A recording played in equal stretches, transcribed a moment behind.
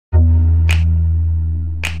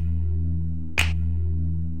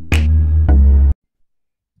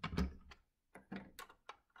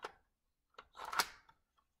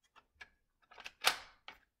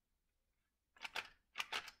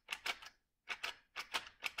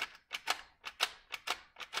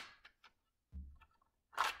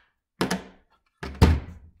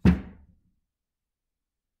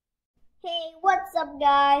up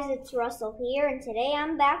guys, it's Russell here, and today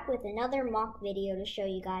I'm back with another mock video to show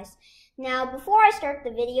you guys. Now before I start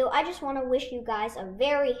the video, I just want to wish you guys a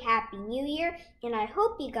very happy new year, and I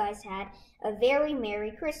hope you guys had a very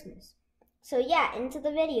Merry Christmas. So yeah, into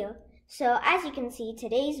the video. So as you can see,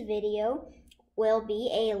 today's video will be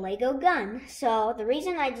a Lego gun. So the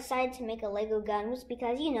reason I decided to make a Lego gun was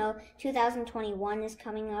because, 2021 is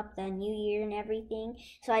coming up, the new year and everything.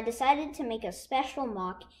 So I decided to make a special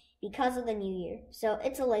mock because of the new year. So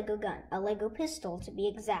it's a Lego gun, a Lego pistol to be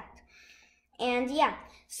exact. And yeah,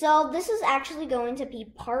 so this is actually going to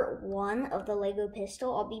be part 1 of the Lego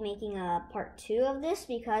pistol. I'll be making a part 2 of this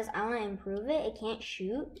because I want to improve it. It can't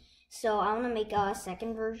shoot. So I want to make a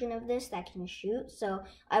second version of this that can shoot. So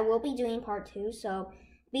I will be doing part 2. So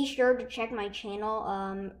be sure to check my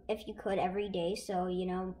channel if you could every day. So,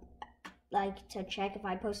 like to check if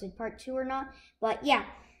I posted part 2 or not. But yeah.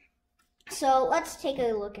 So let's take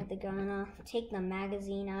a look at the gun. I'll take the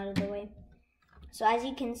magazine out of the way. So as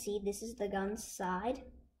you can see, this is the gun's side.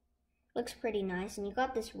 Looks pretty nice. And you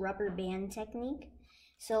got this rubber band technique.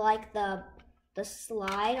 So like the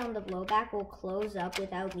slide on the blowback will close up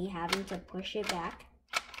without me having to push it back,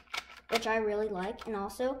 which I really like. And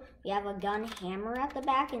also we have a gun hammer at the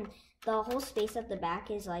back, and the whole space at the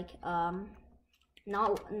back is like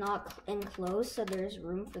not enclosed, so there's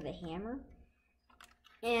room for the hammer.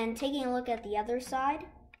 And taking a look at the other side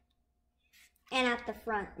and at the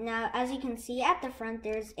front. Now, as you can see at the front,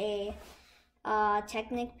 there's a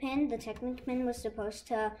Technic pin. The Technic pin was supposed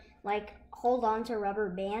to like hold on to rubber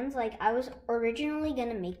bands. Like I was originally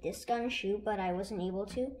gonna make this gun shoot, but I wasn't able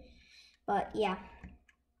to. But yeah.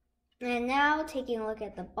 And now taking a look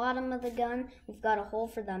at the bottom of the gun, we've got a hole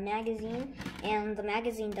for the magazine, and the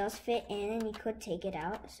magazine does fit in, and you could take it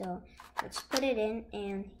out. So let's put it in,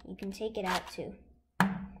 and you can take it out too.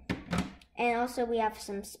 And also we have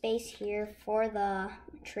some space here for the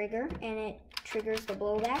trigger, and it triggers the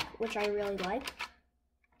blowback, which I really like.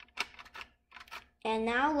 And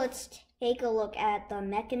now let's take a look at the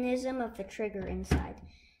mechanism of the trigger inside.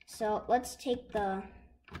 So let's take the,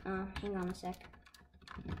 hang on a sec.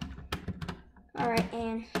 Alright,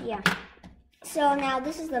 and yeah. So now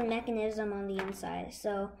this is the mechanism on the inside.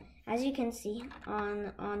 So as you can see,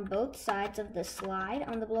 on both sides of the slide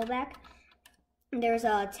on the blowback, there's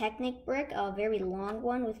a Technic brick, a very long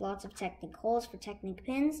one with lots of Technic holes for Technic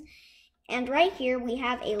pins. And right here we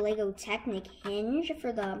have a Lego Technic hinge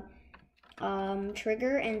for the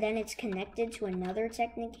trigger, and then it's connected to another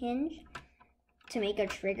Technic hinge to make a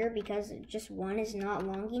trigger because just one is not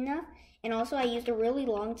long enough. And also I used a really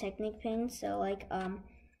long Technic pin, so like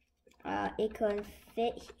it could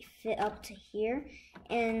fit up to here.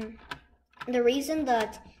 And the reason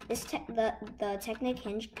that the Technic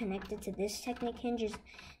hinge connected to this Technic hinge is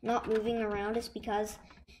not moving around is because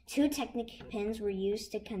 2 Technic pins were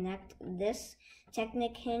used to connect this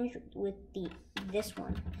Technic hinge with this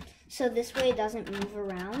one. So this way it doesn't move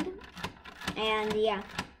around. And yeah,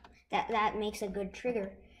 that makes a good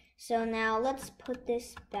trigger. So now let's put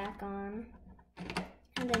this back on,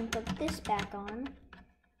 and then put this back on.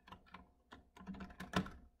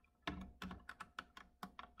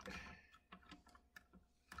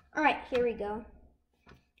 Alright, here we go.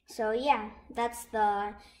 So yeah, that's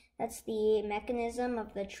the mechanism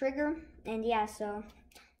of the trigger. And yeah, so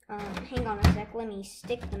hang on a sec, let me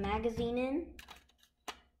stick the magazine in.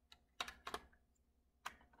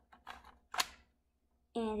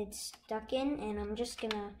 And it's stuck in, and I'm just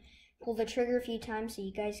gonna pull the trigger a few times so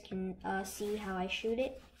you guys can see how I shoot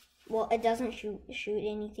it. Well, it doesn't shoot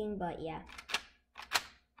anything, but yeah.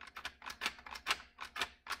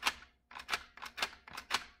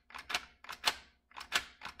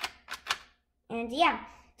 And yeah,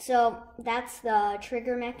 so that's the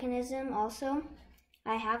trigger mechanism. Also,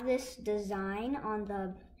 I have this design on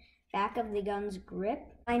the back of the gun's grip.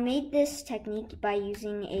 I made this technique by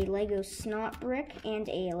using a Lego snot brick and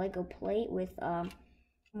a Lego plate with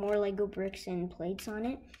more Lego bricks and plates on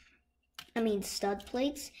it. I mean stud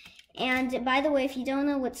plates. And by the way, if you don't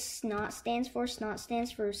know what snot stands for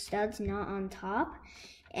studs not on top.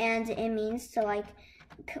 And it means to like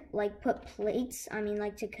put plates,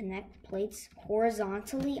 to connect plates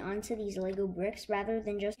horizontally onto these Lego bricks rather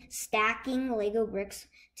than just stacking Lego bricks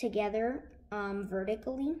together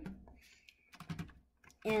vertically.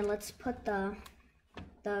 And let's put the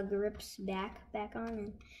grips back on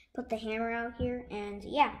and put the hammer out here, and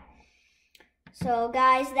yeah. So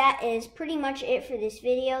guys, that is pretty much it for this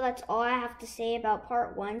video. That's all I have to say about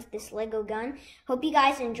part 1 to this Lego gun. Hope you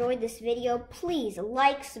guys enjoyed this video. Please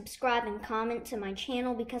like, subscribe, and comment to my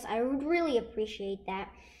channel because I would really appreciate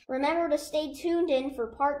that. remember to stay tuned in for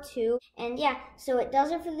part 2. And yeah, so it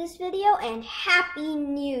does it for this video, and Happy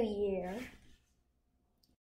New Year!